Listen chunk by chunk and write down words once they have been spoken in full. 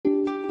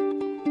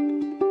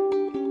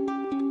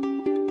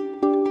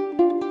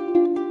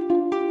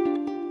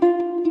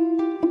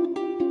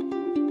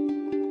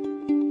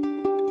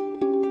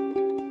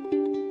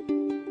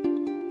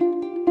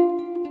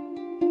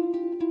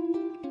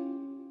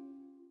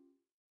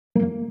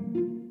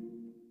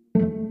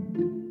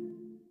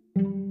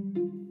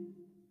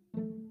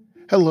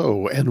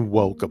Hello, and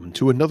welcome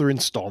to another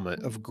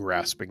installment of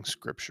Grasping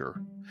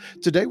Scripture.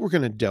 Today we're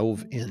going to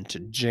delve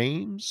into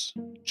James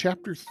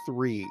chapter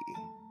 3.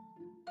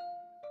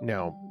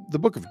 Now, the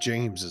book of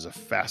James is a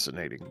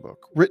fascinating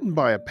book written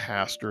by a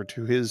pastor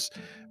to his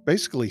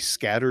basically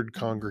scattered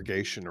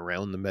congregation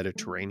around the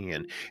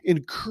Mediterranean,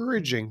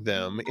 encouraging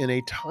them in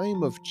a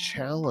time of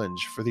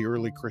challenge for the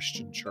early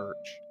Christian church.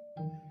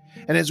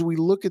 And as we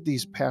look at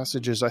these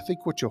passages, I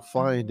think what you'll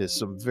find is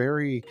some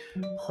very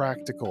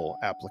practical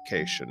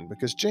application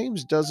because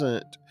James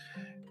doesn't,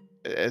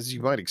 as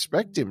you might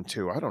expect him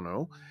to, I don't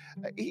know,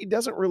 he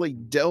doesn't really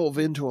delve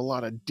into a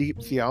lot of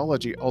deep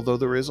theology, although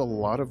there is a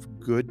lot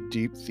of good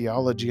deep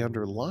theology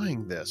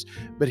underlying this.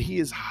 But he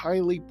is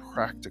highly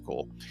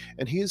practical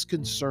and he is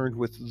concerned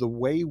with the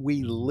way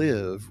we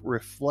live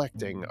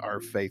reflecting our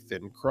faith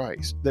in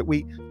Christ, that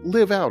we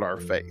live out our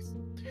faith.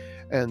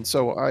 And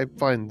so I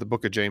find the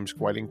book of James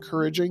quite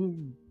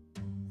encouraging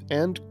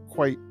and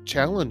quite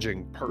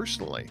challenging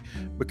personally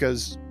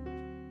because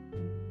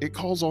it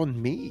calls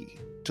on me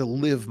to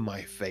live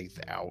my faith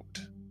out.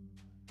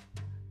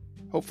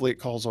 Hopefully, it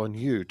calls on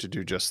you to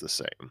do just the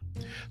same.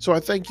 So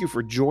I thank you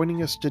for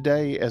joining us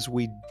today as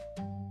we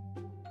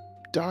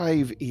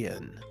dive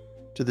in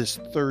to this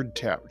third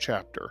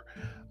chapter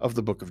of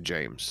the book of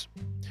James.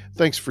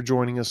 Thanks for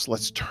joining us.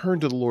 Let's turn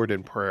to the Lord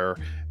in prayer,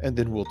 and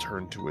then we'll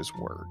turn to his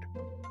word.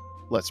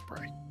 Let's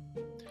pray.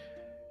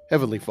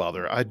 Heavenly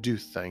Father, I do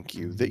thank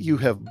you that you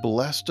have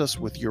blessed us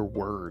with your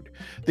word,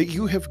 that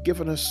you have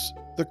given us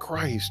the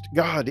Christ,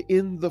 God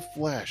in the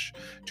flesh,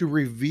 to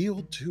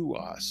reveal to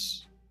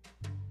us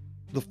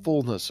the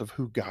fullness of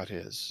who God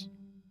is,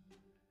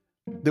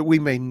 that we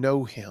may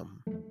know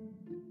him,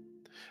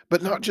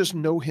 but not just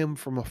know him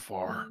from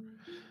afar,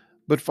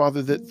 but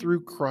Father, that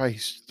through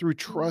Christ, through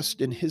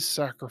trust in his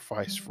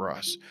sacrifice for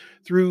us,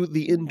 through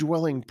the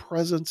indwelling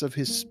presence of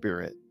his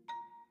Spirit,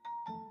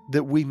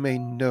 that we may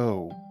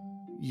know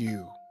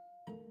you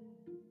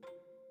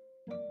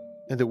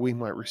and that we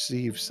might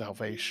receive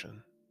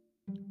salvation.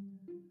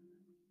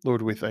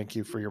 Lord, we thank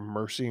you for your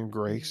mercy and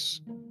grace.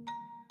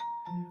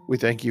 We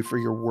thank you for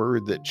your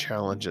word that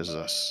challenges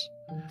us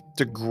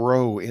to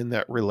grow in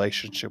that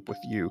relationship with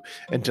you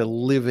and to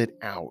live it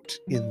out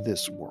in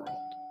this world.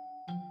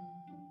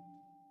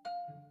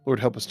 Lord,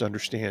 help us to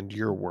understand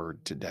your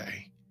word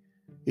today.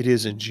 It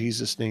is in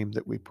Jesus' name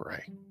that we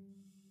pray.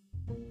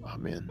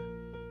 Amen.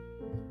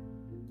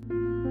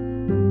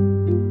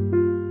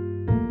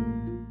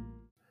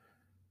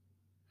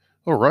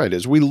 All right,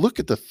 as we look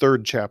at the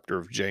third chapter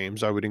of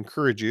James, I would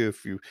encourage you,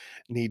 if you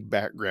need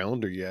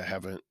background or you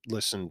haven't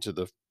listened to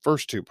the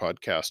first two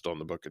podcasts on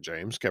the book of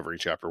James, covering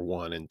chapter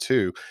 1 and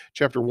 2.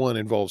 Chapter 1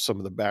 involves some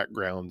of the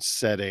background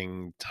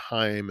setting,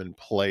 time and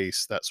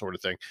place, that sort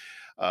of thing.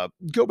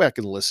 Go back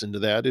and listen to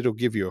that. It'll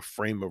give you a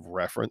frame of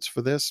reference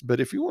for this.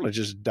 But if you want to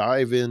just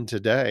dive in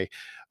today,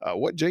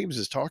 what James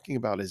is talking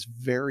about is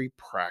very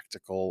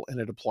practical and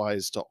it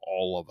applies to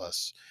all of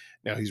us.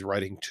 Now, he's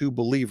writing to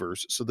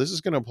believers, so this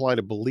is going to apply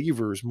to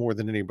believers more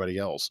than anybody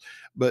else,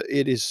 but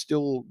it is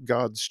still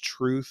God's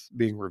truth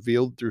being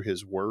revealed through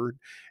his word,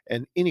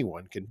 and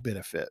anyone can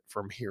benefit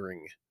from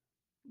hearing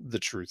the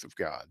truth of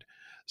God.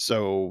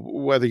 So,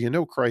 whether you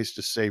know Christ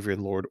as Savior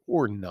and Lord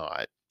or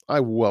not, I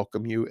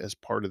welcome you as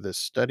part of this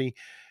study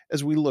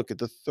as we look at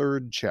the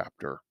third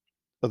chapter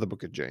of the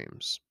book of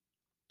James.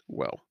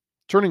 Well,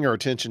 turning our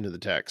attention to the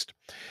text,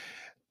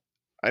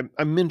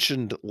 I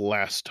mentioned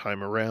last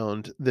time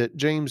around that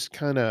James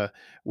kind of,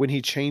 when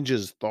he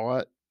changes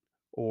thought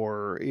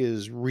or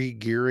is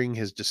re-gearing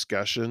his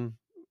discussion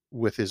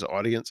with his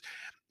audience,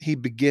 he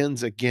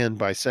begins again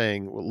by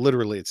saying, well,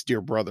 literally it's dear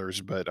brothers,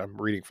 but I'm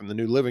reading from the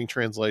New Living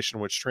Translation,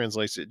 which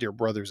translates it dear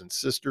brothers and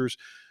sisters,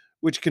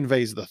 which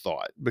conveys the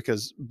thought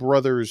because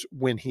brothers,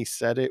 when he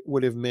said it,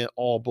 would have meant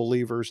all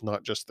believers,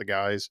 not just the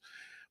guys.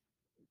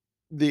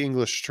 The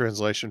English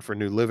translation for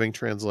New Living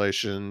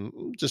Translation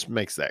just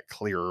makes that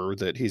clearer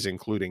that he's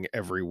including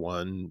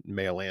everyone,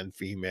 male and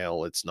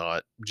female. It's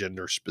not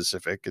gender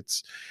specific.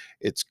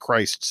 It's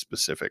Christ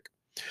specific.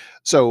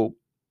 So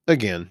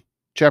again,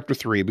 chapter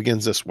 3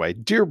 begins this way.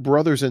 Dear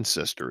brothers and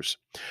sisters,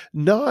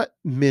 not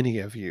many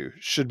of you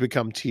should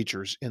become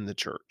teachers in the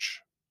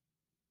church.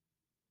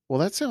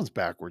 Well, that sounds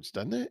backwards,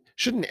 doesn't it?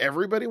 Shouldn't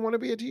everybody want to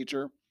be a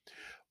teacher?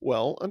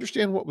 Well,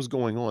 understand what was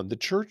going on. The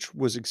church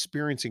was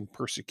experiencing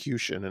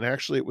persecution, and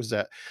actually it was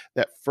that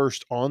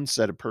first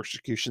onset of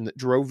persecution that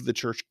drove the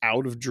church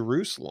out of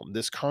Jerusalem.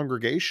 This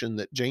congregation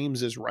that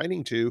James is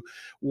writing to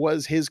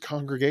was his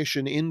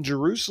congregation in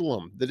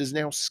Jerusalem that is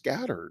now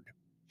scattered.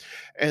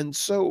 And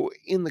so,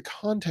 in the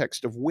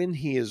context of when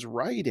he is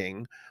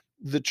writing,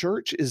 the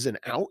church is an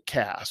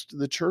outcast.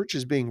 The church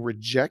is being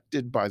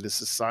rejected by the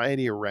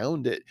society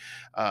around it,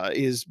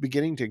 is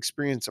beginning to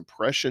experience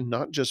oppression,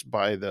 not just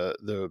by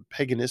the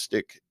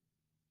paganistic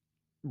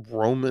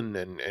Roman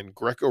and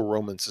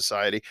Greco-Roman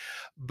society,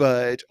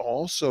 but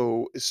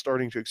also is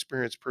starting to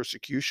experience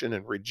persecution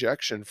and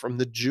rejection from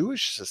the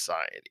Jewish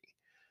society.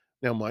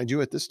 Now, mind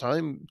you, at this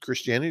time,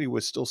 Christianity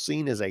was still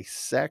seen as a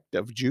sect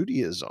of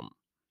Judaism.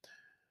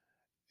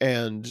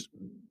 And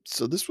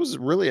so this was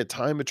really a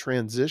time of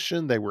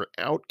transition. They were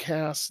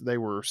outcasts, they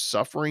were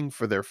suffering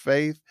for their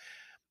faith.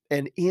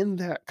 And in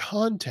that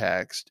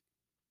context,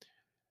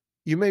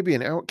 you may be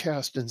an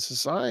outcast in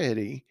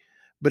society,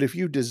 but if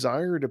you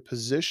desired a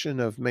position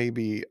of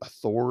maybe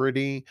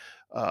authority,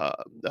 uh,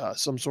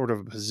 some sort of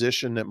a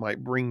position that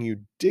might bring you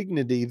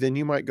dignity, then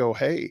you might go,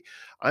 hey,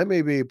 I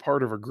may be a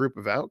part of a group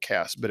of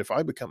outcasts, but if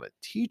I become a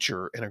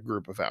teacher in a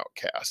group of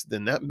outcasts,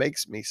 then that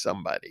makes me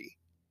somebody.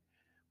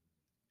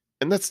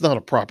 And that's not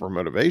a proper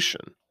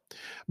motivation,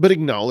 but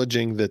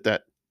acknowledging that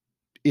that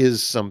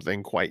is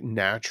something quite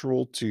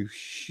natural to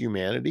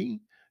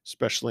humanity,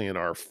 especially in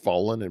our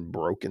fallen and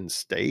broken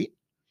state.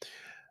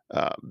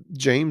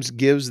 James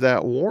gives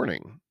that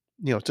warning,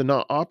 to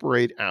not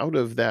operate out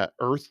of that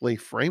earthly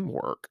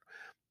framework,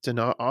 to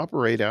not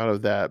operate out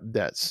of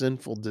that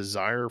sinful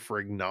desire for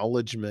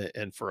acknowledgement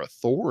and for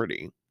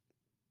authority,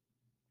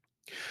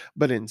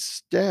 but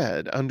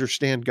instead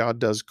understand God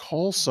does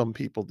call some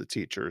people to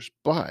teachers,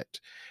 but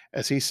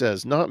as he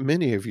says, not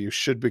many of you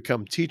should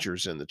become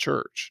teachers in the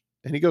church.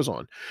 And he goes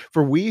on,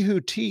 for we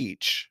who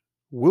teach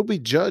will be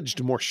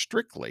judged more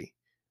strictly.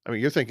 I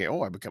mean, you're thinking,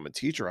 oh, I become a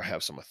teacher, I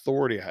have some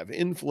authority, I have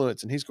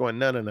influence. And he's going,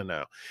 no, no, no,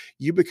 no.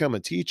 You become a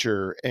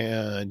teacher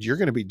and you're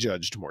going to be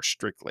judged more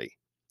strictly.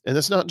 And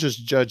that's not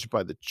just judged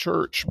by the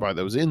church, by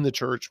those in the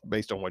church,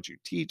 based on what you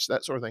teach,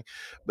 that sort of thing,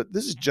 but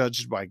this is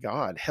judged by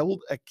God,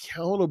 held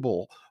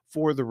accountable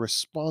for the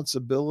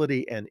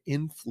responsibility and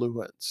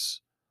influence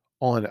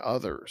on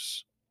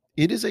others.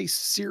 It is a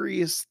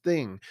serious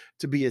thing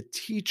to be a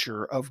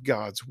teacher of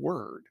God's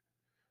word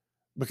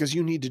because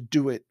you need to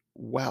do it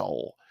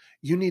well.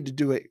 You need to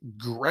do it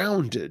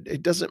grounded.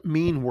 It doesn't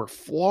mean we're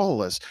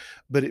flawless,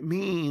 but it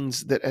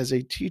means that as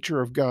a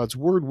teacher of God's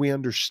word, we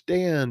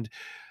understand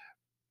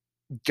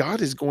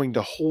God is going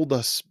to hold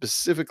us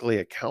specifically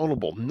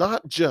accountable,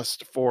 not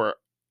just for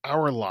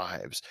our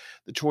lives,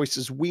 the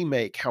choices we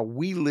make, how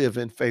we live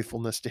in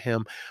faithfulness to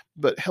Him,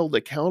 but held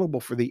accountable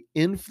for the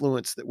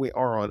influence that we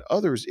are on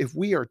others. If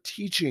we are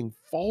teaching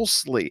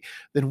falsely,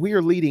 then we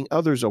are leading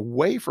others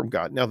away from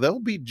God. Now,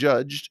 they'll be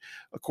judged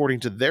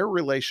according to their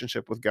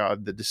relationship with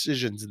God, the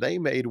decisions they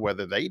made,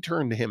 whether they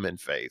turned to Him in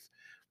faith,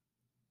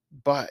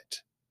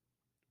 but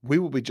we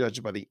will be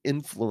judged by the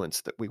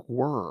influence that we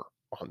were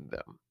on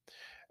them.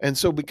 And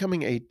so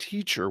becoming a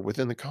teacher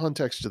within the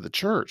context of the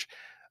church,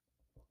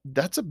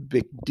 that's a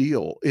big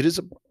deal. It is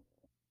a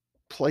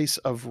place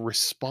of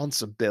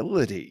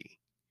responsibility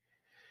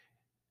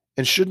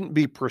and shouldn't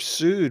be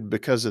pursued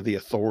because of the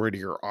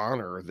authority or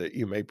honor that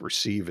you may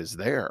perceive is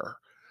there,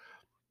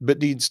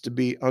 but needs to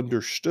be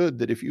understood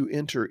that if you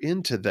enter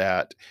into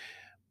that,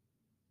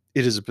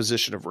 it is a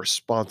position of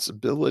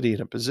responsibility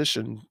and a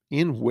position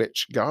in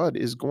which God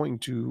is going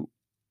to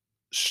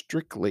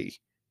strictly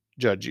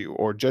judge you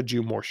or judge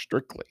you more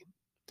strictly.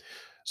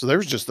 So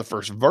there's just the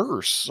first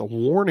verse, a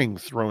warning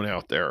thrown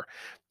out there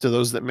to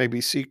those that may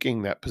be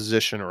seeking that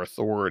position or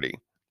authority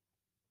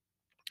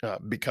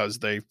because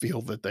they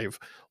feel that they've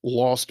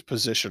lost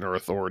position or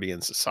authority in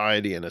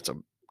society, and it's a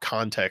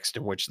context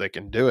in which they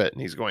can do it.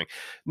 And he's going,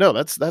 no,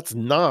 that's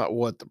not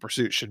what the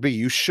pursuit should be.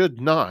 You should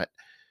not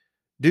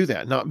do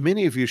that. Not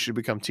many of you should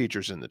become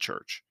teachers in the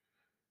church.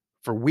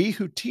 For we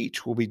who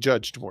teach will be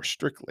judged more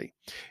strictly.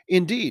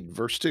 Indeed,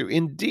 verse 2,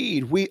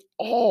 indeed, we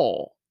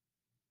all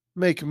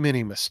make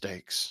many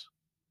mistakes.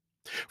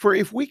 For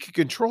if we could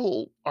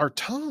control our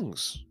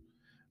tongues,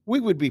 we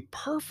would be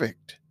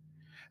perfect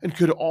and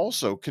could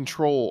also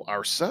control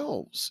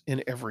ourselves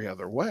in every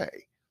other way.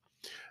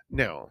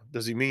 Now,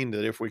 does he mean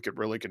that if we could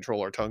really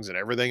control our tongues and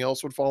everything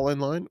else would fall in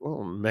line?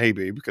 Well,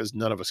 maybe, because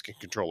none of us can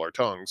control our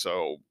tongue.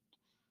 So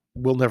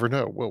we'll never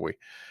know, will we?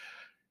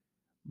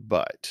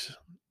 But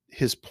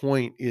his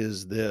point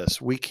is this: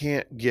 we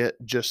can't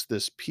get just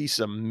this piece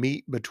of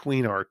meat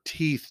between our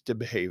teeth to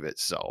behave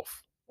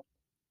itself,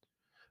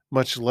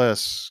 much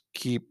less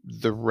keep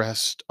the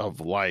rest of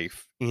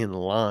life in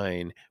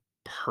line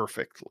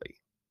perfectly.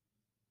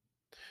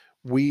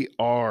 We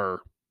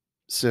are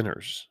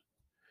sinners.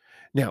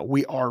 Now,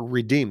 we are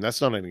redeemed.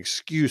 That's not an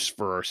excuse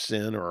for our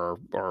sin or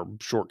our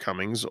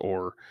shortcomings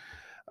or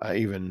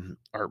even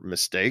our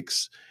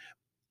mistakes,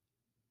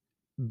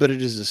 but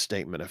it is a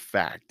statement of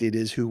fact. It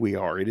is who we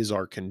are, it is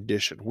our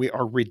condition. We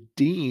are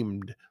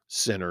redeemed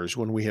sinners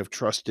when we have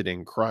trusted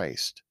in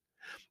Christ.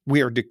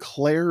 We are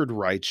declared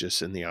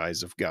righteous in the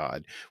eyes of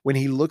God. When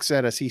He looks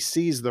at us, He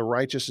sees the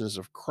righteousness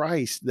of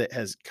Christ that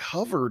has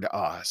covered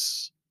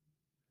us.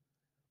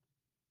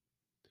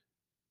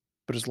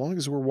 But as long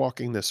as we're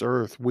walking this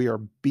earth, we are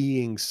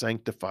being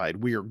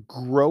sanctified. We are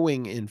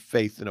growing in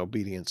faith and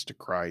obedience to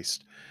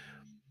Christ.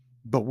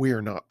 But we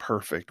are not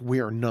perfect. We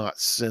are not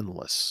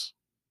sinless.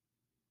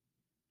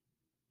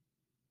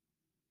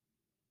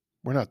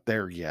 We're not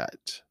there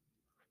yet.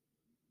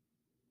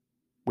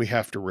 We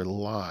have to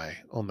rely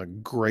on the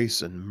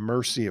grace and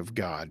mercy of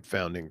God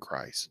found in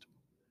Christ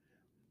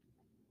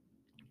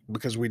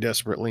because we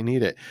desperately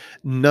need it.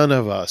 None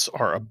of us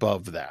are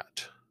above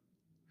that.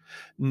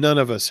 None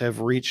of us have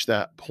reached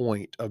that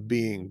point of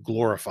being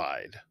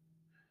glorified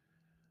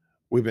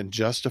We've been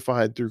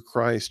justified through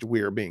Christ.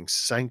 We are being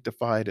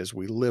sanctified as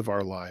we live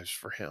our lives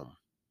for Him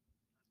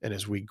and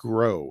as we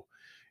grow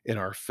in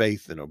our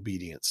faith and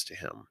obedience to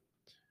Him.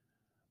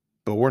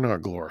 But we're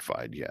not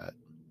glorified yet.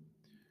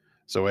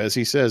 So, as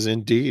he says,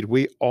 indeed,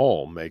 we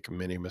all make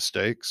many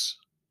mistakes.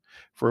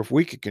 For if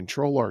we could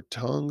control our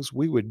tongues,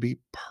 we would be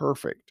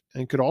perfect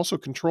and could also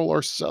control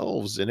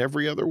ourselves in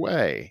every other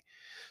way.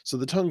 So,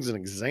 the tongue's an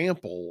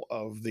example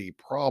of the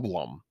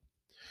problem,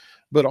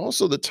 but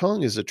also the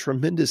tongue is a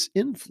tremendous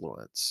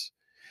influence.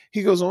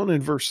 He goes on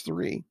in verse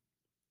 3.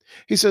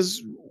 He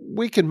says,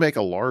 we can make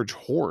a large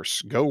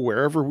horse go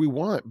wherever we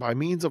want by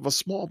means of a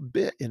small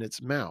bit in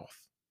its mouth.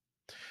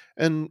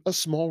 And a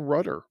small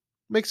rudder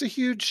makes a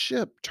huge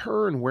ship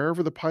turn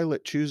wherever the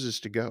pilot chooses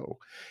to go,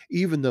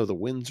 even though the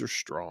winds are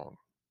strong.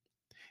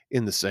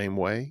 In the same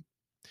way,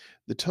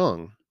 the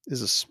tongue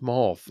is a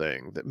small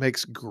thing that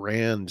makes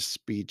grand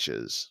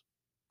speeches,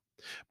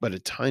 but a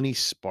tiny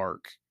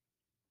spark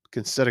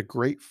can set a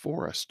great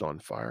forest on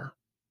fire.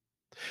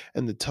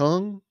 And the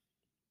tongue,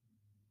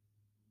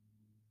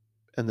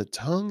 and the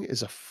tongue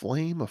is a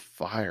flame of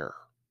fire.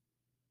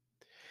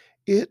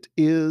 It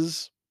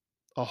is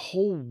a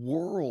whole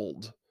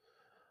world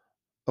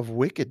of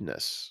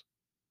wickedness,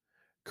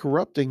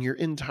 corrupting your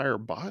entire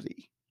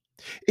body.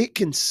 It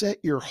can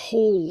set your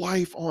whole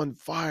life on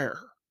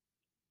fire,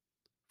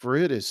 for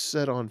it is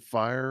set on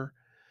fire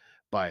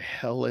by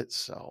hell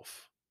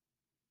itself.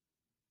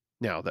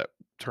 Now, that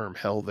term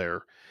hell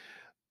there,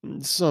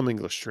 some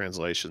English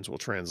translations will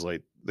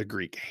translate the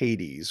Greek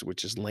Hades,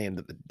 which is land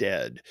of the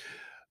dead,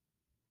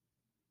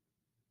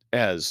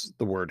 as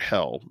the word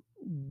hell.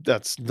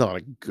 That's not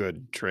a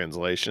good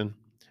translation.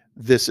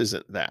 This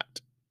isn't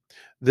that.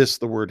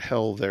 The word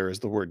hell there is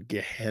the word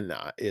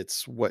Gehenna.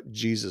 It's what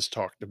Jesus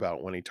talked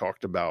about when he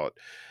talked about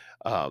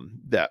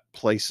that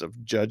place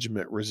of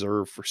judgment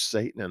reserved for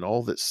Satan and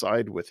all that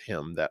side with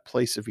him, that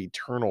place of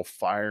eternal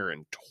fire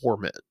and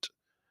torment,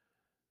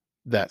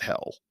 that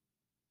hell.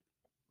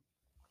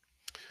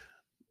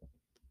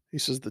 He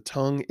says the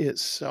tongue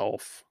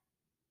itself,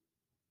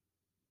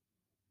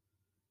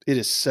 it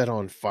is set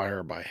on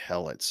fire by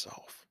hell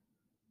itself.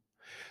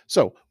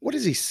 So, what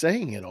is he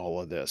saying in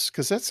all of this?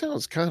 Because that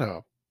sounds kind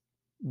of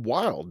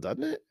wild,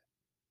 doesn't it?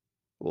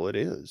 Well, it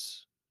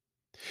is.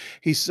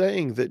 He's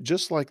saying that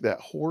just like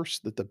that horse,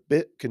 that the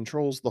bit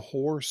controls the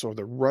horse, or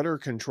the rudder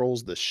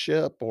controls the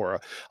ship,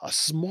 or a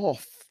small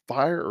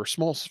fire or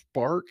small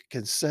spark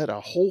can set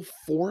a whole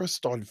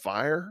forest on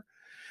fire,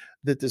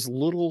 that this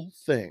little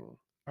thing,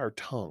 our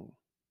tongue,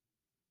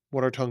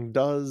 what our tongue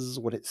does,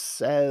 what it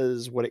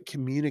says, what it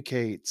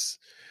communicates,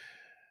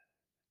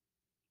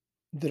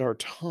 that our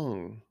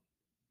tongue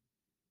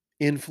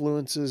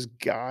influences,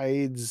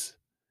 guides,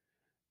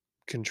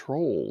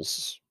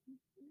 controls,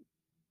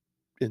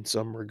 in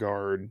some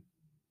regard,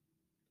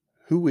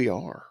 who we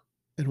are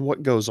and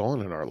what goes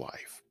on in our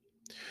life.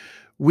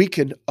 We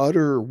can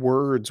utter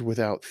words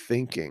without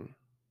thinking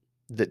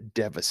that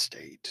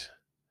devastate,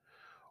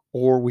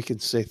 or we can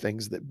say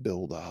things that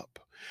build up.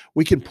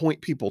 We can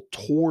point people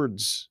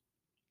towards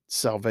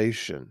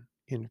salvation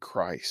in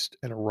Christ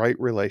and a right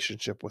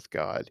relationship with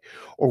God,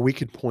 or we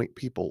can point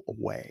people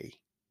away.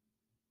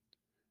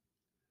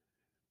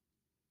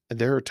 And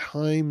there are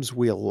times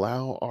we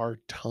allow our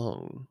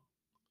tongue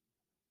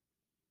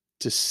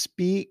to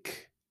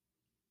speak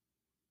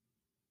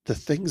the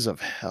things of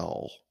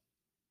hell,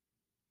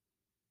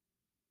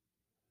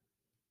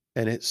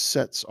 and it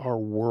sets our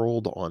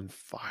world on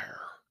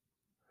fire.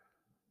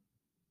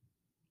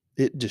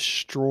 It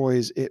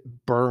destroys, it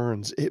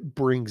burns, it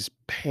brings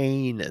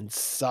pain and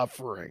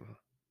suffering.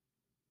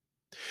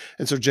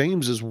 And so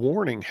James is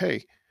warning,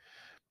 hey,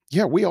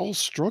 yeah, we all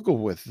struggle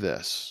with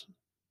this.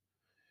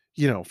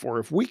 For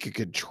if we could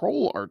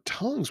control our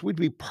tongues, we'd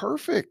be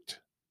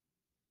perfect.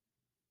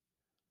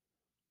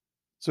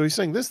 So he's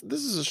saying this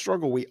is a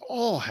struggle we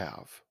all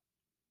have.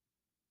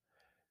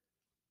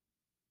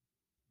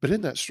 But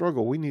in that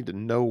struggle, we need to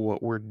know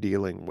what we're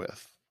dealing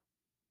with.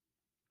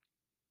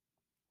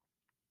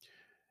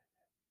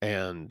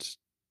 And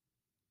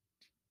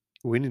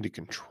we need to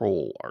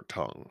control our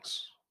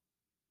tongues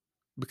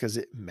because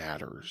it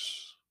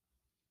matters.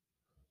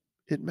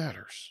 It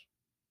matters.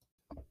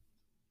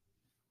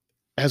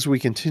 As we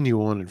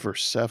continue on in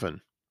verse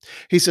 7,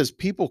 he says,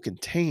 people can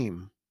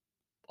tame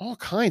all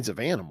kinds of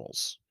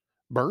animals,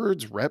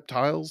 birds,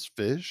 reptiles,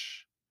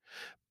 fish,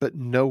 but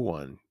no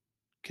one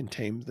can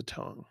tame the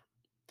tongue.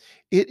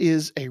 It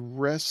is it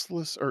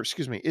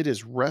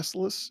is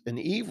restless and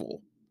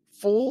evil,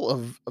 full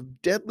of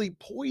deadly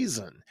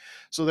poison.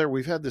 So there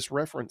we've had this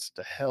reference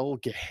to hell,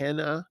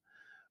 Gehenna,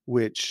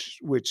 which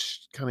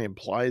kind of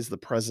implies the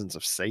presence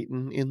of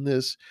Satan in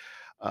this.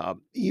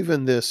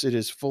 Even this, it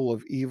is full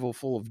of evil,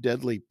 full of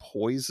deadly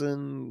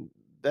poison.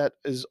 That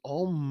is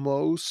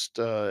almost,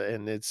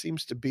 and it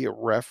seems to be a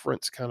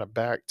reference kind of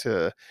back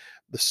to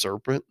the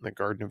serpent in the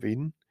Garden of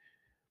Eden.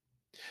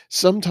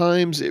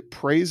 Sometimes it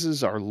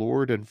praises our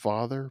Lord and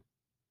Father,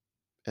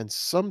 and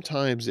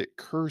sometimes it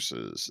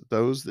curses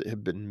those that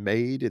have been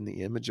made in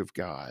the image of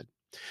God.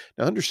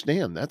 Now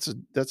understand that's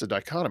a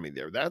dichotomy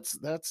there.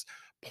 That's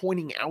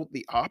pointing out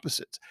the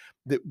opposites,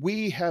 that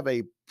we have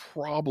a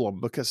problem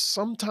because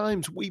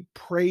sometimes we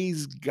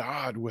praise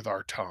God with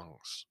our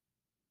tongues.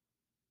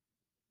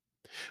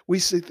 We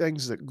say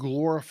things that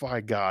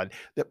glorify God,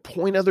 that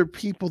point other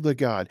people to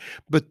God.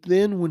 But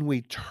then when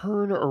we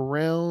turn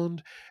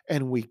around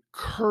and we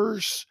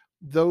curse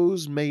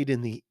those made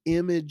in the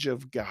image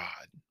of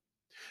God,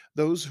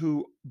 those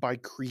who by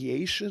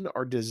creation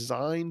are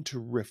designed to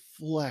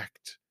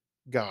reflect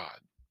God,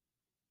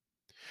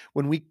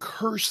 when we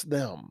curse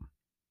them,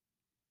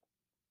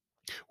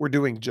 we're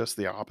doing just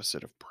the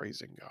opposite of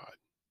praising God.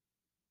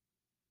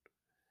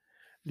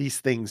 These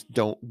things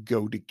don't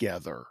go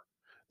together.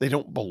 They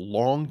don't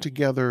belong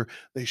together.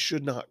 They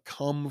should not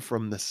come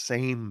from the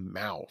same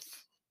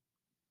mouth.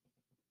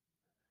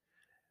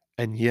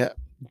 And yet,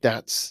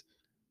 that's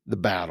the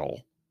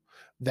battle.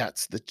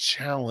 That's the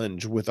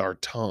challenge with our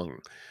tongue,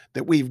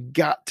 that we've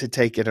got to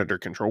take it under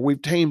control.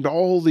 We've tamed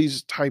all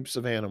these types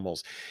of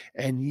animals,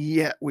 and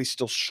yet we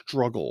still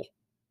struggle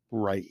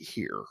right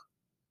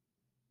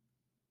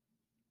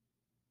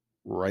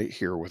right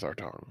here with our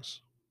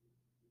tongues.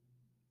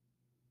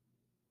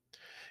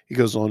 He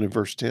goes on in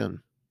verse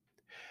 10.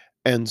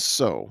 And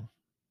so,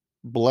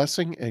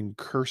 blessing and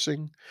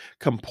cursing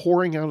come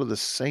pouring out of the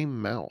same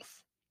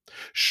mouth.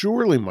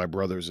 Surely, my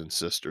brothers and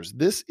sisters,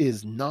 this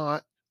is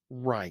not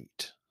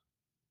right.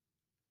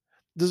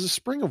 Does a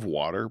spring of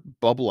water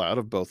bubble out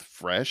of both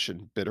fresh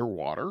and bitter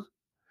water?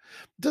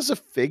 Does a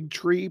fig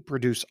tree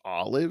produce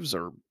olives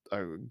or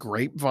a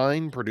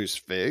grapevine produce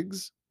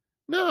figs?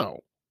 No.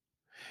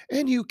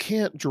 And you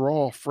can't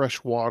draw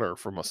fresh water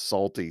from a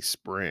salty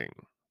spring.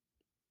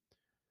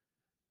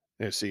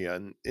 You see,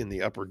 in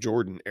the upper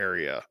Jordan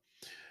area,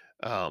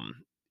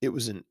 it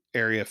was an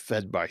area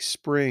fed by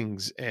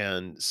springs,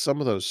 and some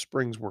of those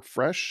springs were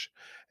fresh,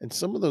 and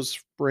some of those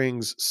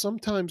springs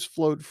sometimes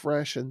flowed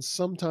fresh and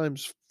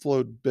sometimes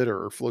flowed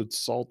bitter or flowed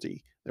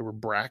salty. They were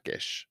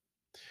brackish.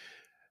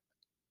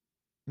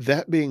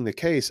 That being the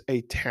case,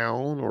 a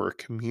town or a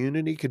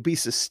community could be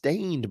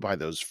sustained by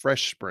those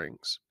fresh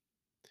springs.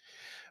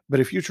 But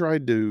if you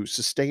tried to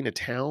sustain a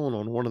town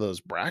on one of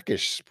those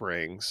brackish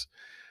springs,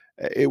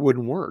 it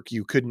wouldn't work.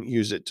 You couldn't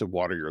use it to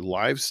water your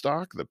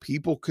livestock. The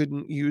people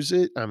couldn't use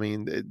it. I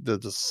mean,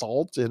 the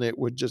salt in it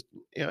would just,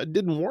 it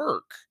didn't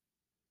work.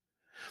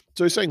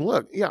 So he's saying,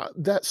 look, yeah,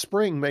 that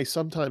spring may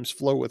sometimes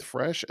flow with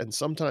fresh and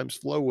sometimes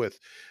flow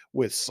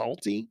with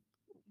salty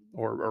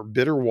or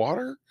bitter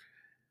water,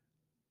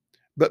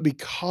 but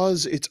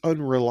because it's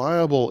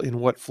unreliable in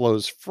what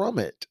flows from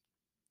it,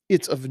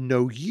 it's of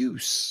no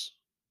use.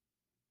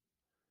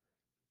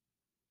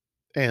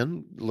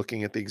 And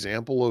looking at the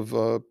example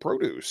of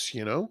produce,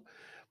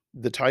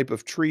 the type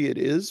of tree it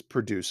is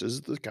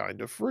produces the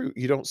kind of fruit.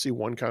 You don't see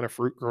one kind of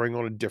fruit growing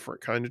on a different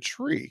kind of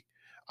tree.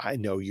 I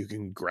know you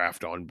can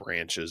graft on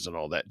branches and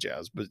all that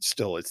jazz, but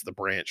still, it's the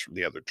branch from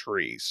the other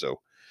tree. So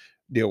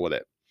deal with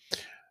it.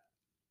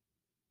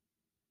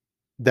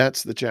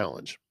 That's the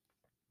challenge.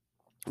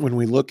 When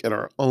we look at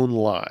our own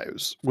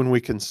lives, when we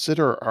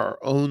consider our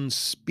own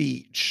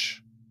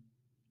speech,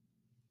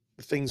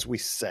 the things we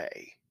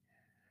say,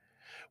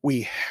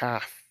 we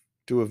have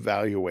to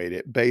evaluate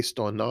it based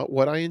on not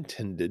what I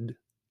intended,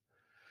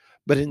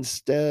 but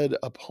instead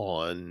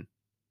upon,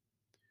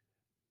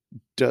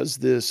 does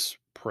this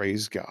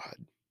praise God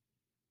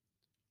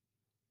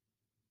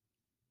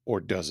or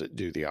does it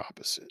do the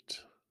opposite?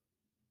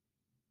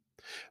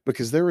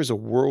 Because there is a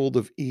world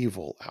of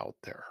evil out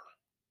there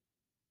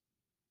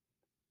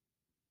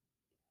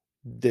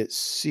that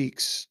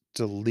seeks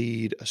to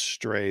lead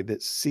astray,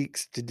 that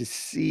seeks to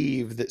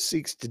deceive, that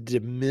seeks to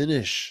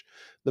diminish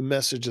the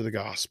message of the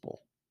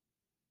gospel.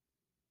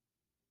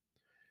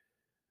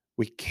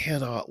 We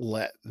cannot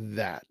let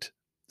that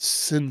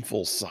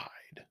sinful side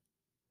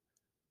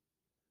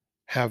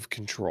have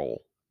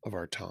control of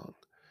our tongue.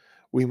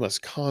 We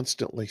must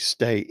constantly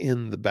stay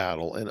in the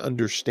battle and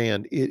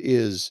understand it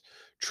is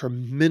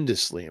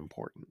tremendously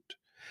important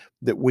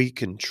that we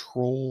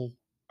control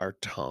our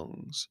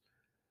tongues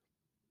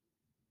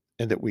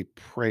and that we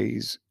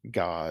praise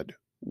God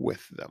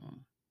with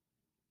them.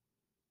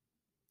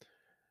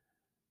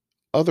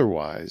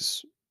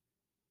 Otherwise,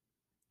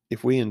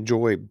 if we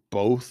enjoy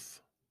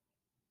both,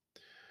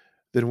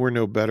 then we're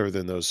no better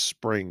than those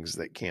springs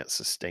that can't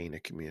sustain a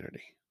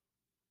community.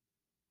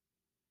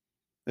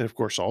 And of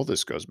course, all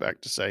this goes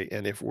back to say,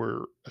 and if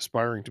we're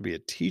aspiring to be a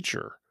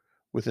teacher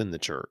within the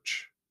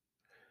church,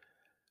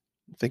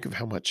 think of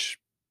how much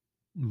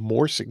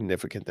more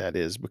significant that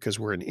is because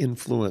we're an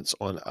influence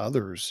on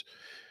others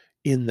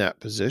in that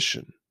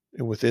position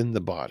and within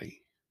the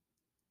body.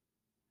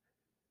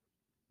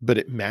 But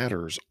it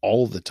matters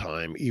all the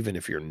time, even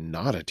if you're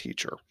not a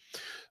teacher.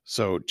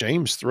 So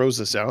James throws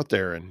this out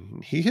there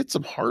and he hits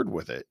them hard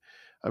with it.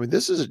 I mean,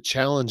 this is a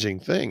challenging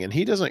thing, and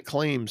he doesn't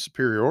claim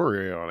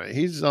superiority on it.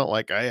 He's not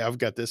like, hey, I've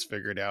got this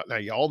figured out. Now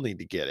y'all need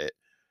to get it.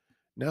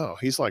 No,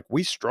 he's like,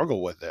 we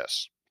struggle with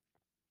this.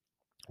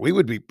 We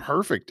would be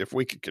perfect if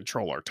we could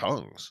control our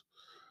tongues.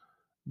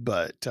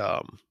 But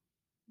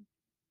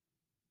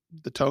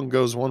The tongue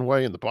goes one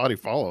way and the body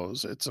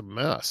follows. It's a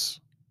mess,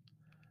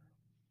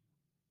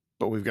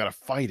 but we've got to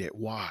fight it.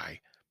 Why?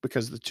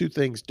 Because the two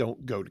things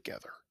don't go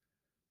together.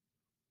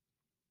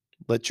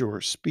 Let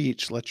your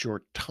speech, let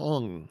your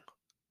tongue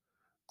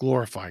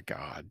glorify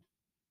God,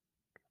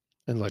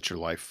 and let your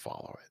life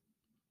follow it.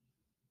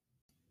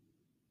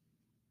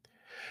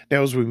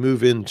 Now, as we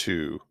move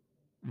into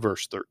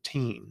verse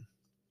 13,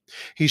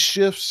 he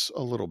shifts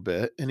a little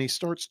bit and he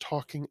starts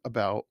talking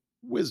about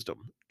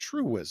wisdom,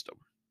 true wisdom.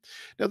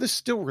 Now, this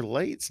still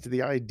relates to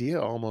the idea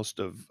almost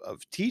of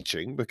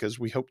teaching, because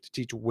we hope to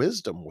teach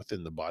wisdom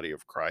within the body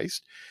of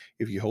Christ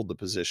if you hold the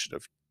position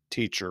of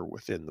teacher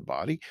within the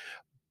body.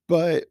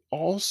 But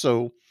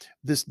also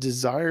this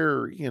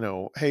desire,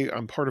 hey,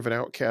 I'm part of an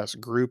outcast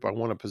group. I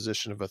want a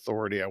position of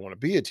authority. I want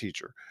to be a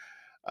teacher.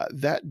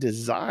 That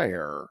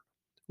desire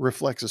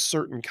reflects a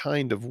certain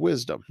kind of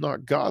wisdom,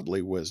 not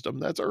godly wisdom.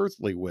 That's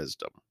earthly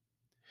wisdom.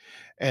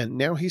 And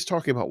now he's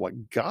talking about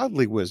what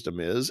godly wisdom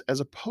is as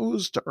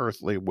opposed to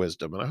earthly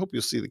wisdom. And I hope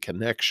you'll see the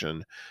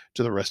connection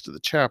to the rest of the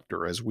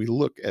chapter as we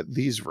look at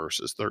these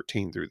verses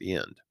 13 through the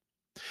end.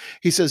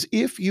 He says,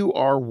 if you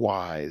are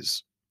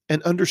wise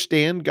and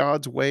understand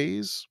God's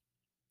ways,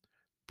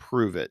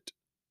 prove it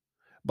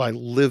by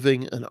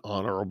living an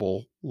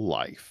honorable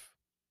life,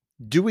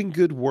 doing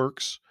good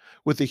works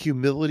with the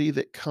humility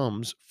that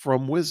comes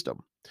from wisdom.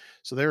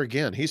 So, there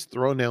again, he's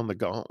throwing down the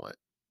gauntlet.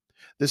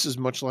 This is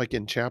much like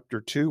in chapter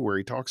 2, where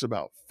he talks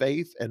about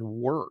faith and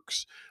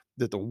works,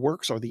 that the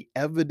works are the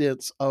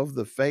evidence of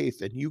the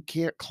faith, and you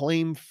can't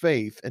claim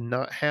faith and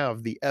not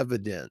have the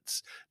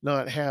evidence,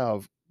 not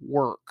have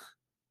work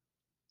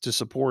to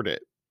support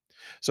it.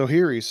 So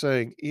here he's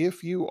saying,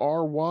 if you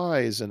are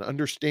wise and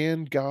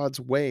understand God's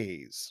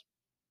ways,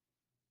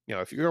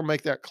 if you're going to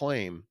make that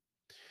claim,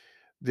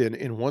 then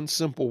in one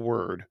simple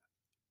word,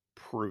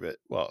 prove it.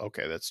 Well,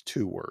 okay, that's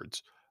two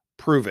words.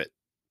 Prove it.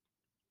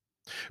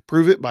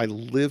 Prove it by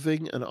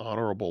living an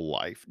honorable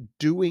life,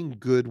 doing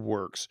good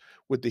works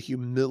with the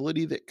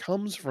humility that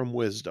comes from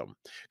wisdom.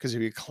 Because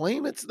if you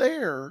claim it's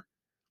there,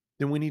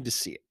 then we need to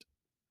see it.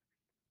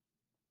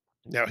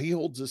 Now, he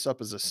holds this up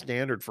as a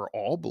standard for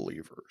all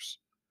believers.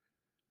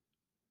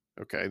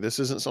 Okay, this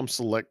isn't some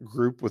select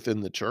group within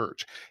the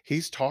church.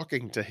 He's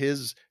talking to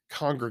his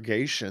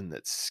congregation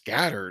that's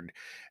scattered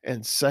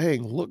and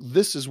saying, look,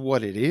 this is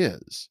what it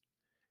is.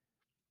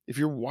 If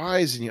you're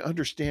wise and you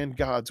understand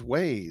God's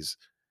ways,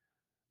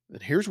 then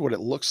here's what it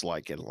looks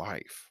like in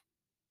life.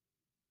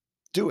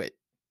 Do it.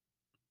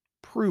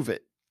 Prove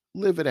it,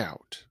 live it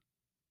out.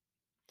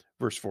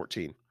 Verse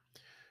 14.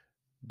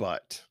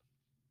 But,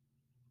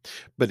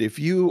 but if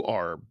you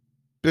are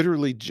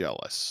bitterly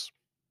jealous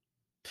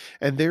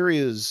and there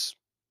is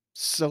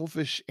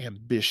selfish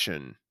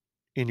ambition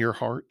in your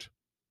heart,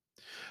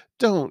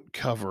 don't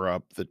cover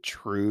up the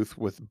truth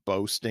with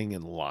boasting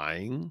and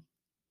lying.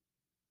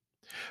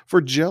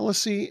 For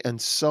jealousy and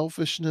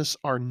selfishness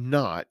are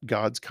not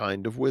God's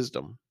kind of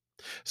wisdom.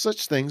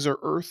 Such things are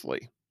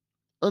earthly,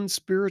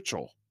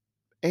 unspiritual,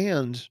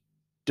 and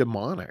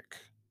demonic.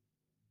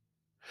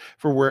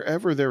 For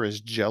wherever there is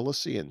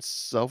jealousy and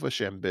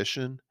selfish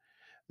ambition,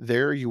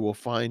 there you will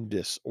find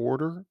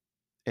disorder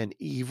and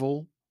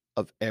evil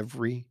of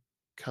every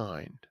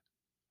kind.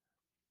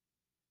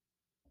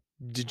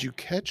 Did you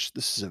catch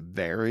the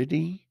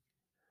severity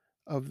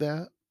of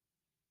that?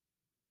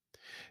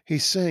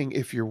 He's saying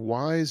if you're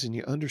wise and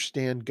you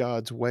understand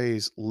God's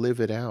ways, live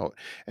it out.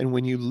 And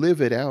when you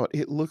live it out,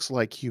 it looks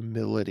like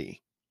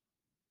humility,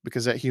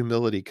 because that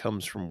humility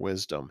comes from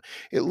wisdom.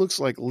 It looks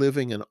like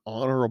living an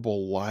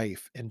honorable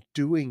life and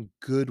doing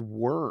good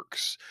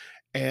works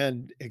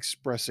and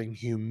expressing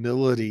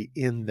humility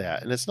in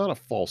that. And it's not a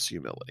false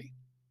humility.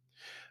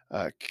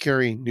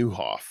 Carey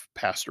Nieuwhof,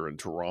 pastor in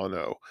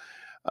Toronto,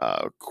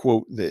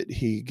 quote that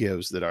he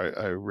gives that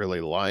I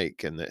really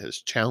like and that has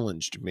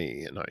challenged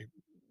me, and I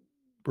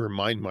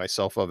remind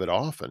myself of it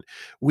often.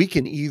 We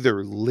can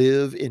either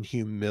live in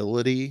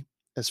humility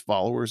as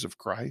followers of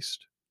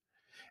Christ,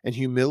 and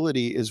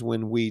humility is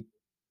when we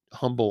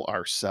humble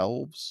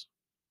ourselves,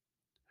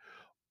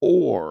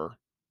 or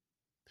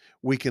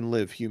we can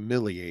live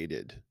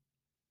humiliated,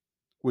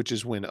 which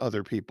is when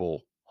other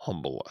people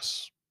humble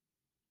us.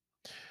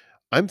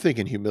 I'm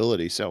thinking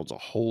humility sounds a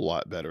whole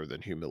lot better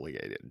than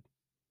humiliated.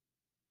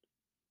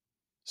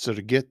 So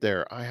to get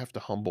there, I have to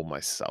humble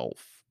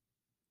myself.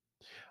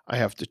 I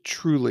have to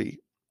truly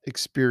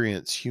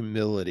experience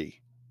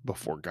humility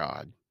before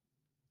God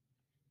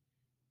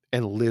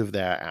and live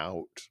that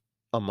out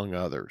among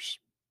others.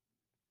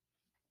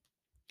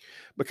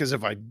 Because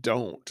if I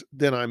don't,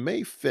 then I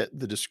may fit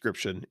the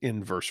description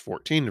in verse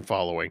 14 and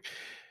following.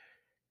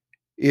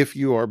 If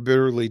you are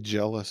bitterly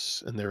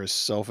jealous and there is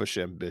selfish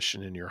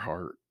ambition in your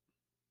heart.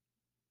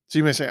 So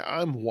you may say,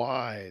 I'm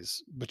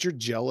wise, but you're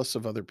jealous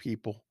of other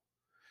people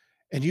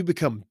and you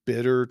become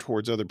bitter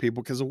towards other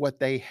people because of what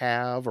they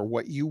have or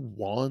what you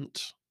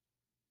want.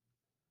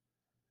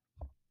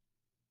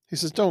 He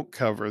says, don't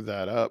cover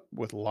that up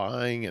with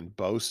lying and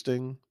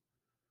boasting.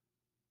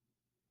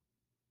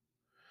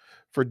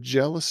 For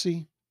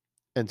jealousy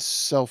and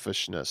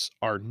selfishness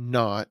are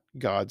not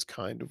God's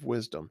kind of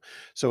wisdom.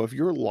 So if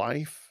your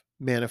life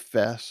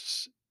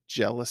manifests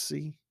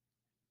jealousy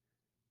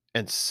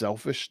and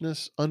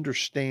selfishness,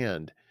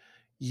 understand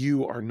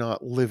you are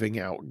not living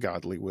out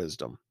godly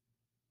wisdom.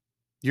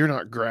 You're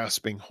not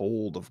grasping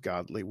hold of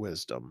godly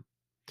wisdom.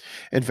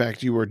 In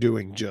fact, you are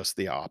doing just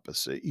the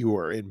opposite. You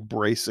are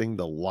embracing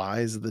the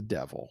lies of the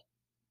devil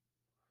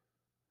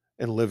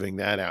and living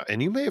that out.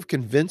 And you may have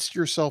convinced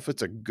yourself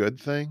it's a good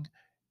thing,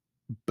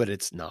 but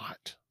it's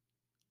not.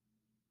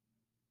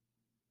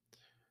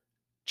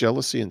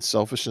 Jealousy and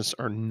selfishness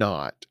are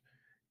not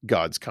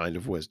God's kind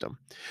of wisdom.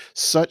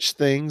 Such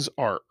things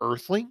are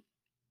earthly,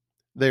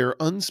 they are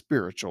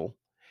unspiritual,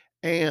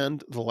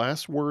 and the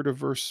last word of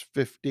verse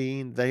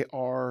 15, they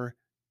are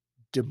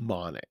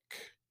demonic.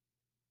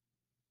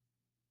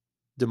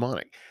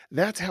 Demonic.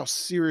 That's how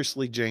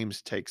seriously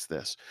James takes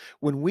this.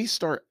 When we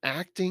start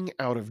acting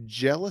out of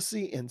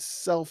jealousy and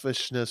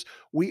selfishness,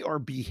 we are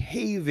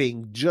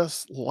behaving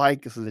just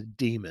like the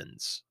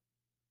demons.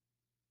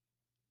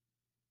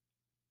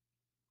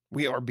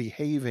 We are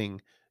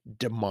behaving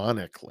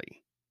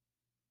demonically.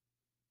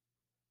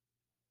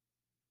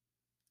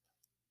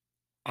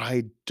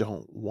 I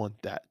don't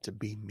want that to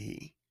be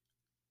me.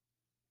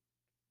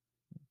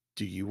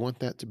 Do you want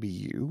that to be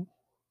you?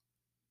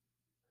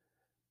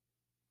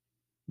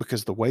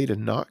 Because the way to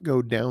not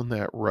go down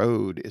that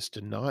road is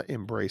to not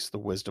embrace the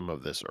wisdom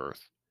of this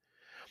earth,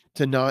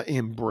 to not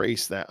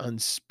embrace that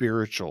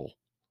unspiritual,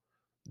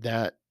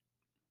 that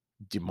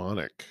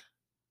demonic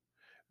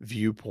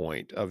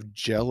viewpoint of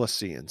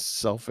jealousy and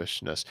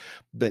selfishness,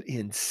 but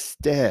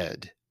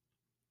instead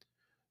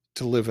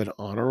to live an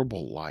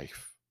honorable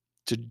life,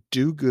 to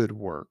do good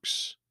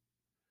works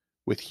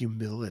with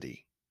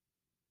humility.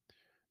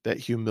 That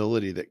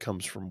humility that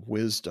comes from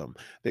wisdom,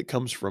 that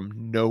comes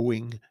from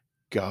knowing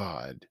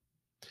God.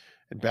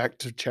 And back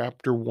to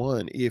chapter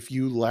 1, if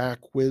you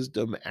lack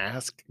wisdom,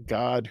 ask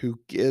God who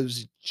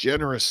gives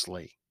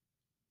generously,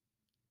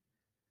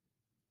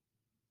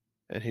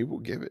 and he will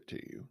give it to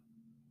you.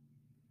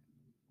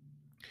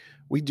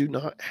 We do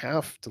not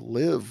have to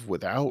live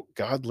without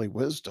godly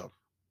wisdom.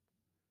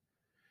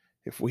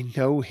 If we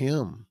know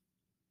him,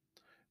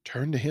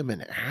 turn to him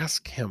and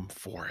ask him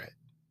for it.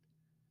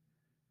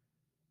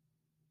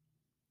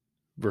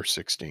 Verse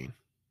 16.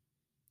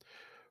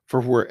 For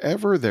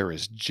wherever there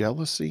is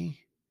jealousy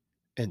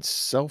and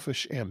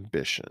selfish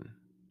ambition,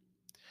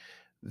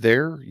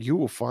 there you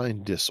will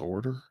find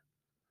disorder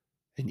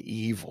and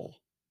evil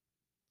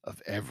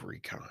of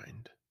every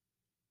kind.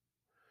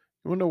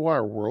 You want to know why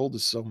our world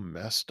is so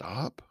messed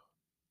up?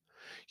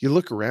 You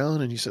look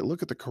around and you say,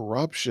 look at the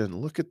corruption,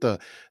 look at the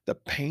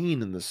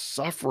pain and the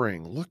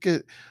suffering, look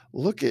at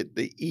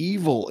the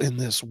evil in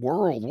this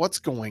world. What's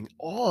going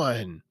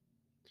on?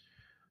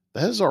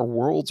 That is our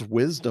world's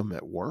wisdom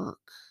at work.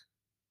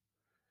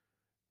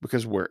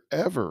 Because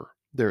wherever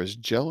there is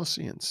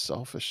jealousy and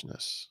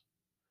selfishness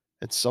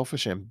and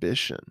selfish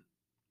ambition,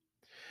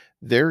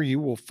 there you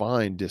will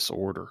find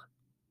disorder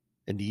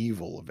and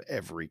evil of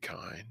every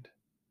kind.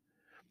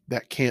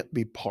 That can't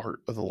be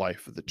part of the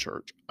life of the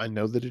church. I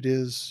know that it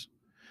is,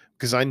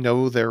 because I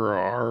know there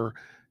are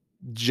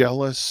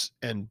jealous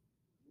and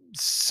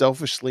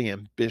selfishly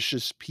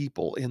ambitious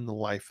people in the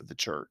life of the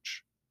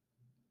church,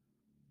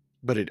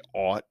 but it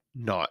ought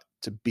not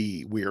to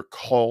be. We are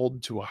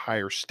called to a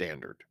higher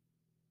standard,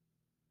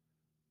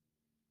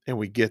 and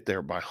we get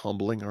there by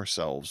humbling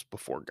ourselves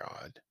before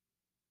God,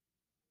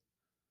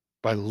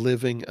 by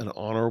living an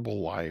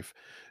honorable life,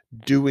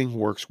 doing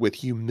works with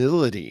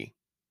humility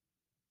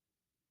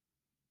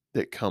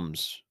that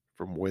comes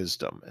from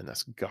wisdom, and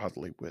that's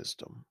godly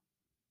wisdom.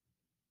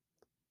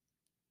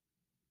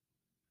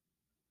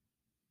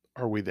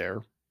 Are we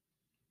there?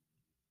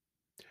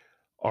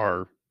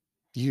 Are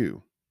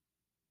you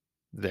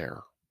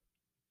there?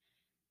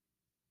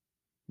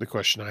 The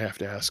question I have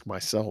to ask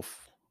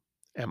myself,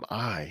 am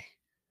I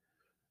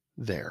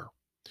there?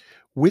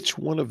 Which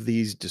one of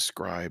these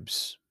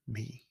describes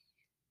me?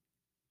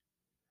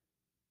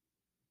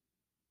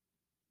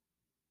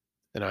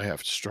 And I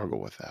have to struggle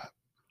with that.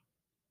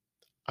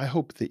 I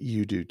hope that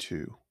you do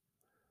too.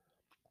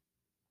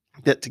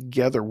 That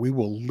together we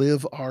will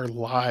live our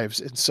lives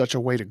in such a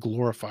way to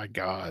glorify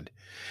God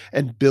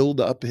and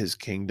build up his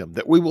kingdom,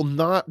 that we will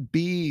not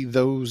be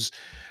those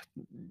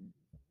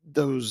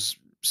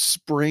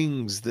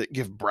springs that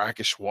give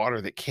brackish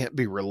water that can't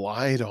be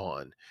relied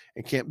on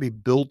and can't be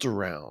built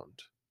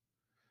around.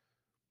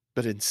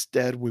 But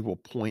instead, we will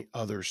point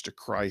others to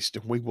Christ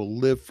and we will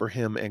live for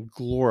him and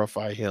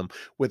glorify him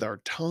with our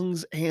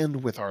tongues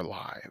and with our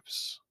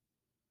lives.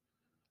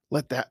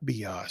 Let that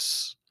be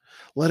us.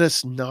 Let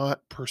us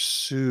not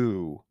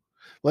pursue,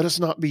 let us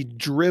not be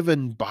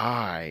driven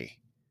by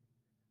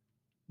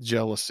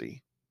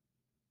jealousy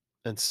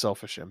and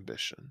selfish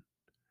ambition.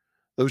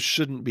 Those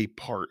shouldn't be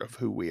part of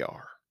who we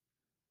are.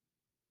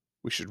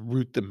 We should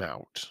root them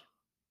out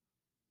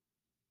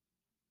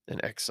and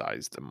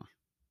excise them.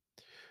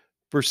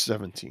 Verse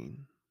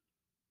 17,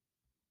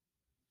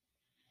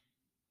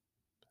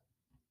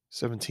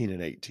 17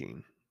 and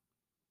 18.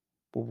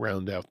 We'll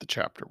round out the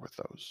chapter with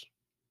those.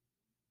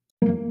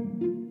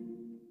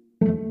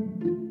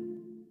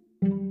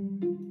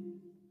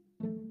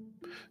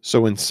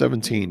 So in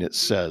 17, it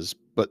says,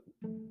 but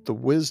the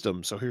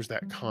wisdom, so here's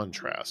that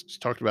contrast. He's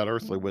talked about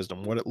earthly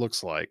wisdom, what it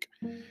looks like.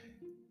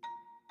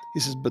 He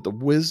says, but the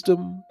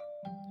wisdom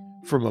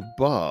from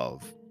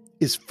above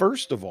is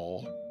first of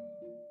all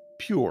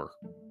pure.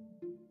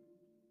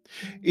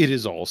 It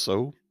is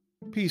also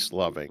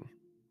peace-loving,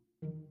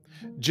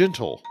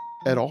 gentle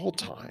at all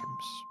times,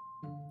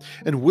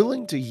 and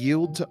willing to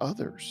yield to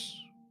others.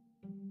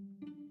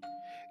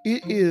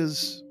 It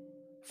is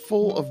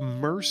full of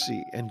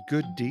mercy and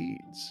good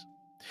deeds.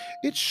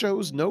 It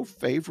shows no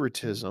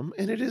favoritism,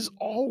 and it is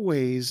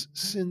always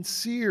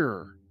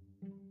sincere.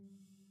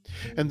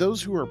 And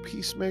those who are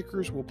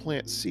peacemakers will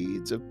plant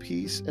seeds of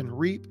peace and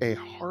reap a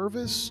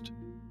harvest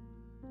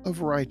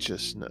of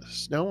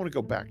righteousness. Now I want to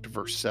go back to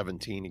verse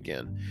 17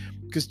 again,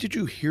 because did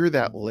you hear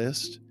that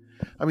list?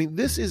 I mean,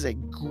 this is a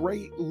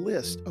great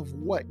list of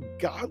what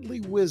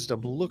godly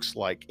wisdom looks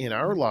like in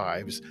our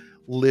lives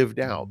lived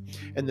out.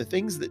 And the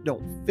things that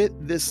don't fit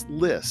this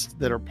list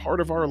that are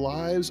part of our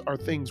lives are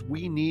things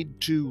we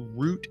need to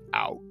root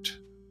out.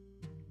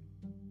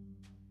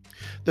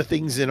 The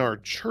things in our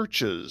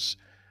churches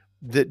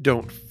that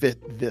don't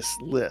fit this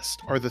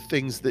list are the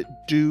things that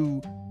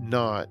do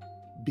not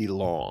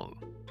belong.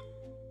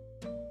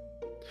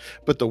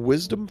 But the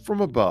wisdom from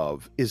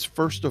above is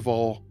first of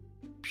all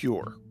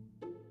pure.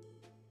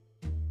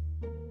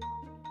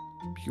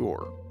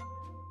 Pure.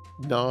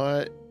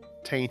 Not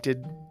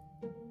tainted,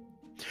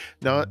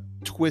 not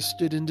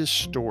twisted and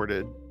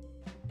distorted,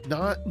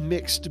 not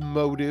mixed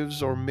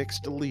motives or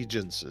mixed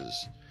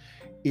allegiances.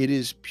 It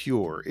is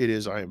pure. It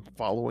is, I am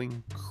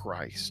following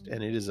Christ,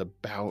 and it is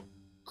about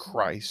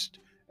Christ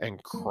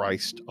and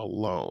Christ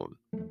alone.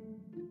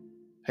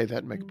 Hey,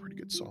 that'd make a pretty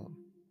good song.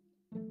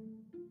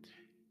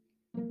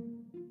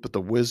 But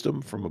the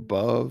wisdom from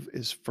above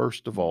is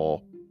first of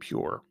all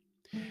pure.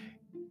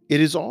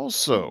 It is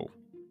also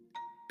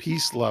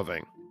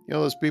peace-loving. You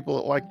know those people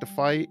that like to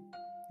fight?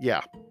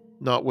 Yeah,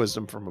 not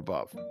wisdom from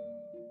above.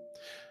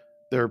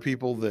 There are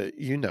people that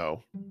you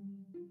know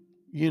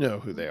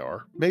who they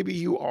are. Maybe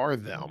you are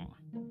them.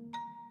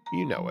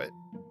 You know it.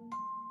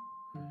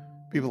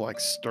 People like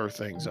stir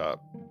things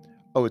up.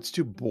 Oh, it's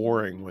too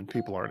boring when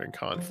people aren't in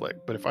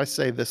conflict. But if I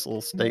say this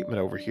little statement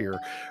over here,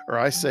 or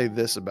I say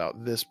this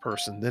about this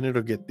person, then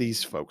it'll get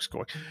these folks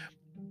going.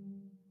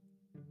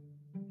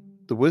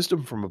 The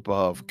wisdom from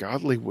above,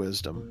 godly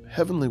wisdom,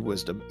 heavenly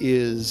wisdom,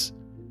 is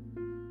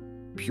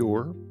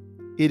pure.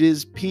 It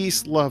is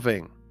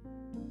peace-loving.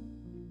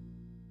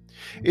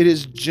 It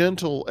is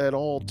gentle at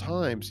all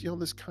times. You know,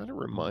 this kind of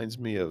reminds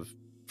me of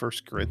 1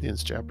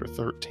 Corinthians chapter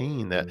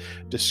 13, that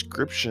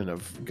description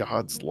of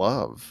God's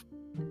love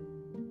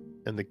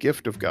and the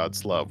gift of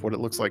God's love, what it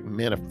looks like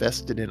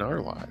manifested in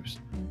our lives.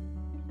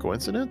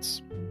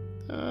 Coincidence?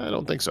 I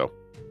don't think so.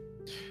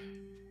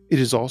 It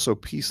is also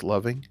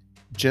peace-loving,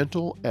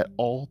 gentle at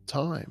all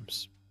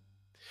times,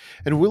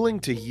 and willing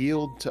to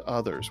yield to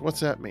others. What's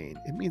that mean?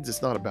 It means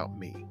it's not about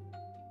me.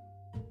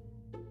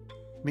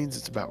 It means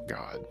it's about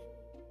God.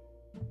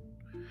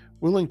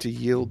 Willing to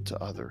yield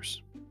to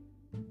others.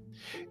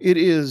 It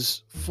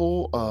is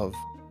full of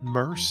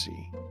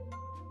mercy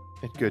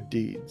and good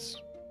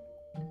deeds.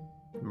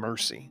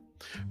 Mercy.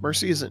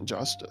 Mercy isn't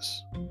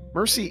justice.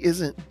 Mercy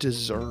isn't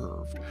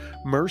deserved.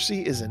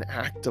 Mercy is an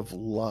act of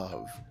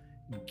love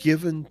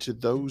given to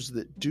those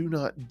that do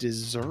not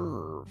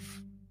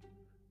deserve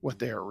what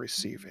they are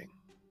receiving.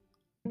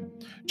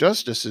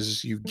 Justice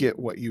is you get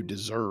what you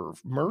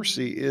deserve.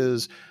 Mercy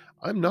is,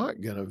 I'm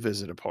not going to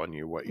visit upon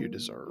you what you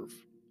deserve,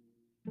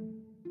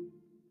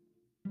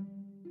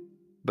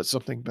 but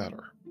something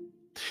better.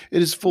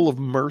 It is full of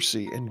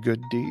mercy and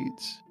good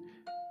deeds.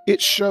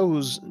 It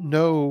shows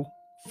no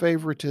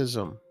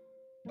favoritism.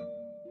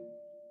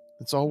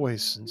 It's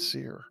always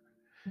sincere.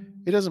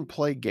 It doesn't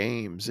play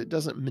games. It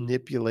doesn't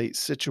manipulate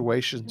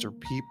situations or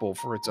people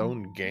for its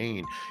own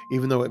gain,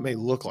 even though it may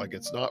look like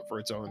it's not for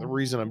its own. The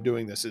reason I'm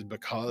doing this is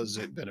because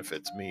it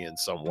benefits me in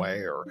some way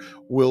or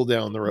will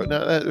down the road.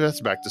 Now,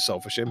 that's back to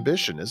selfish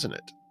ambition, isn't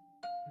it?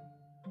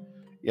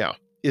 Yeah,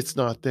 it's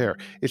not there.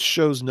 It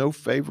shows no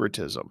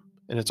favoritism,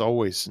 and it's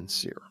always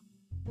sincere.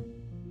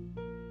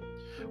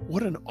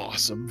 What an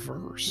awesome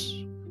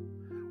verse.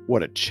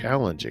 What a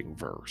challenging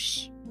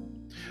verse.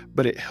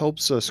 But it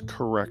helps us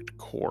correct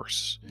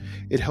course.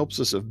 It helps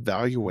us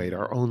evaluate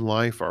our own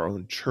life, our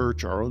own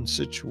church, our own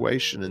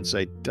situation, and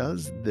say,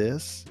 does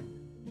this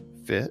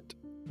fit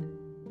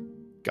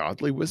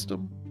godly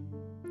wisdom?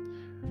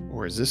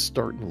 Or is this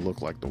starting to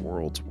look like the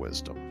world's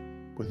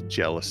wisdom with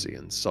jealousy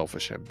and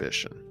selfish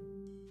ambition?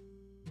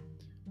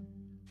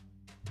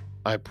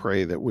 I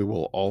pray that we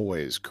will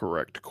always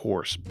correct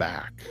course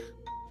back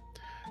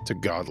to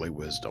godly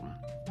wisdom.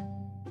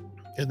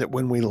 And that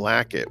when we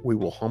lack it, we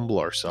will humble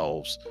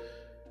ourselves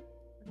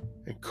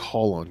and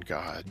call on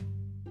God,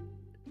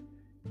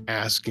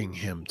 asking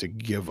Him to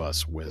give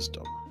us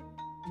wisdom,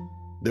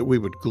 that we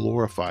would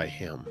glorify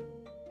Him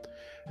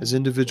as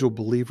individual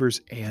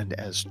believers and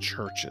as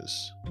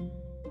churches.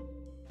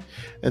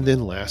 And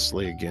then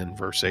lastly, again,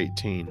 verse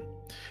 18,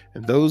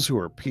 and those who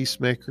are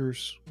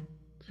peacemakers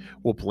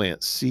will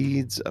plant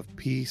seeds of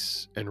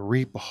peace and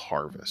reap a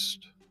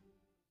harvest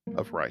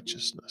of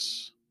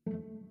righteousness.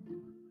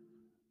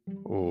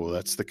 Oh,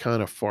 that's the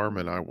kind of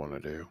farming I want to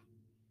do.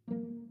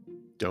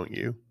 Don't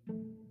you?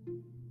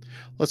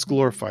 Let's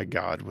glorify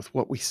God with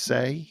what we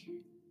say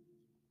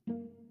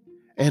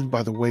and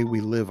by the way we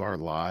live our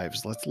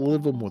lives. Let's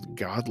live them with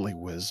godly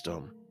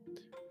wisdom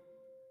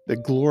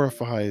that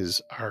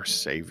glorifies our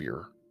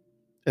Savior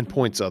and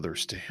points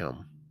others to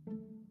Him.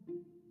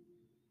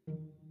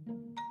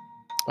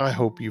 I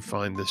hope you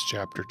find this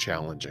chapter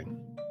challenging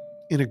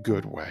in a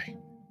good way,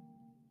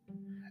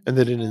 and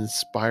that it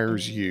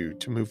inspires you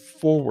to move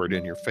forward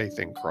in your faith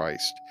in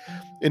Christ.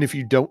 And if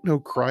you don't know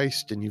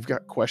Christ and you've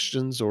got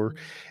questions, or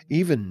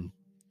even,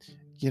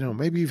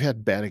 maybe you've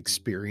had bad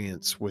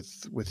experience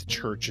with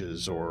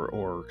churches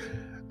or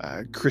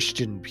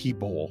Christian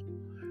people,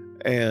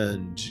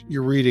 and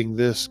you're reading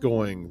this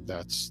going,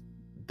 that's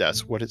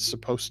what it's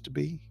supposed to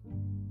be.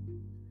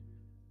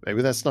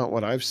 Maybe that's not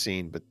what I've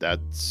seen, but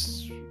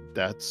that's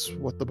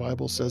what the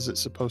Bible says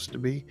it's supposed to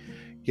be.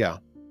 Yeah,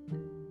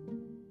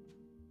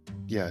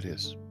 it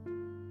is.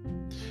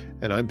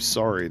 And I'm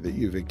sorry that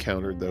you've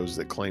encountered those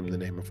that claim the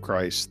name of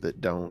Christ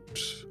that don't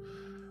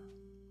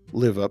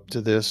live up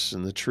to this.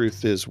 And the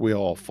truth is, we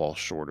all fall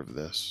short of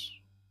this.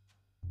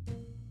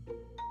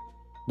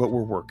 But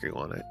we're working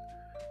on it.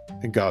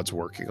 And God's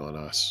working on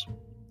us.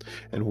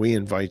 And we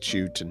invite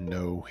you to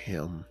know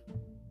Him.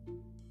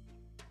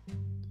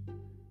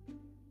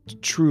 To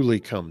truly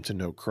come to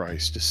know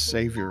Christ as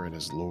Savior and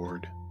as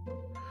Lord.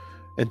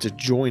 And to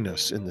join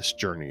us in this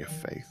journey of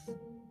faith.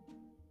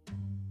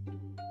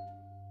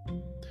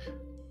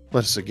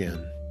 Let us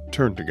again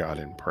turn to God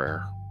in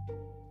prayer.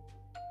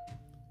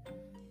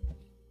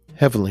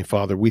 Heavenly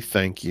Father, we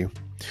thank you.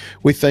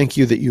 We thank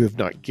you that you have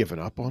not given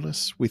up on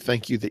us. We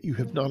thank you that you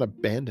have not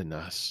abandoned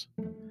us.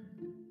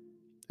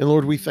 And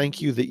Lord, we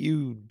thank you that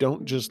you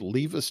don't just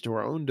leave us to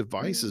our own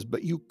devices,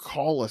 but you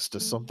call us to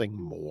something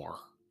more.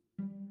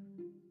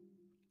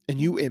 And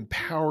you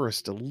empower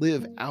us to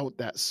live out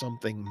that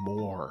something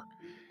more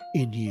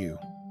in you.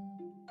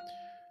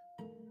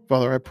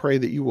 Father, I pray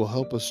that you will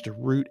help us to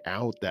root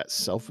out that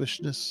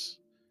selfishness,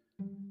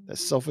 that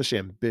selfish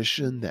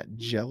ambition, that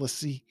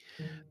jealousy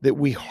that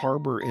we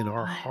harbor in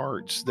our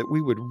hearts, that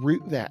we would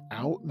root that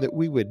out, that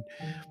we would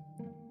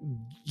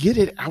get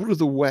it out of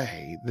the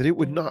way, that it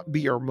would not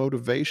be our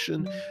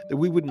motivation, that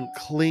we wouldn't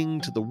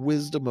cling to the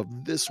wisdom of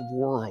this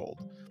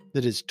world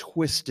that is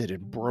twisted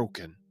and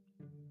broken.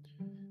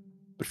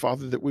 But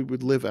Father, that we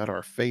would live out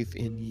our faith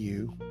in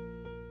you,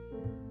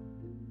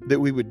 that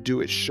we would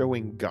do it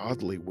showing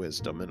godly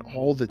wisdom and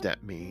all that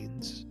that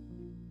means,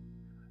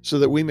 so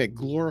that we may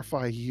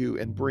glorify you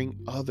and bring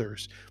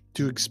others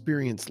to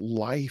experience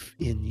life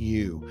in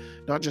you,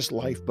 not just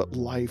life, but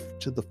life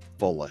to the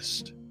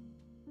fullest.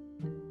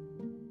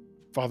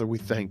 Father, we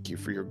thank you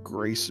for your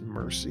grace and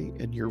mercy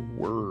and your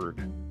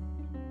word.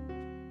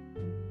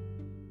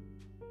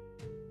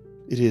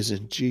 It is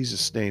in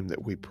Jesus' name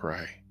that we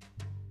pray.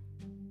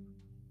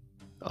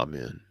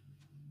 Amen.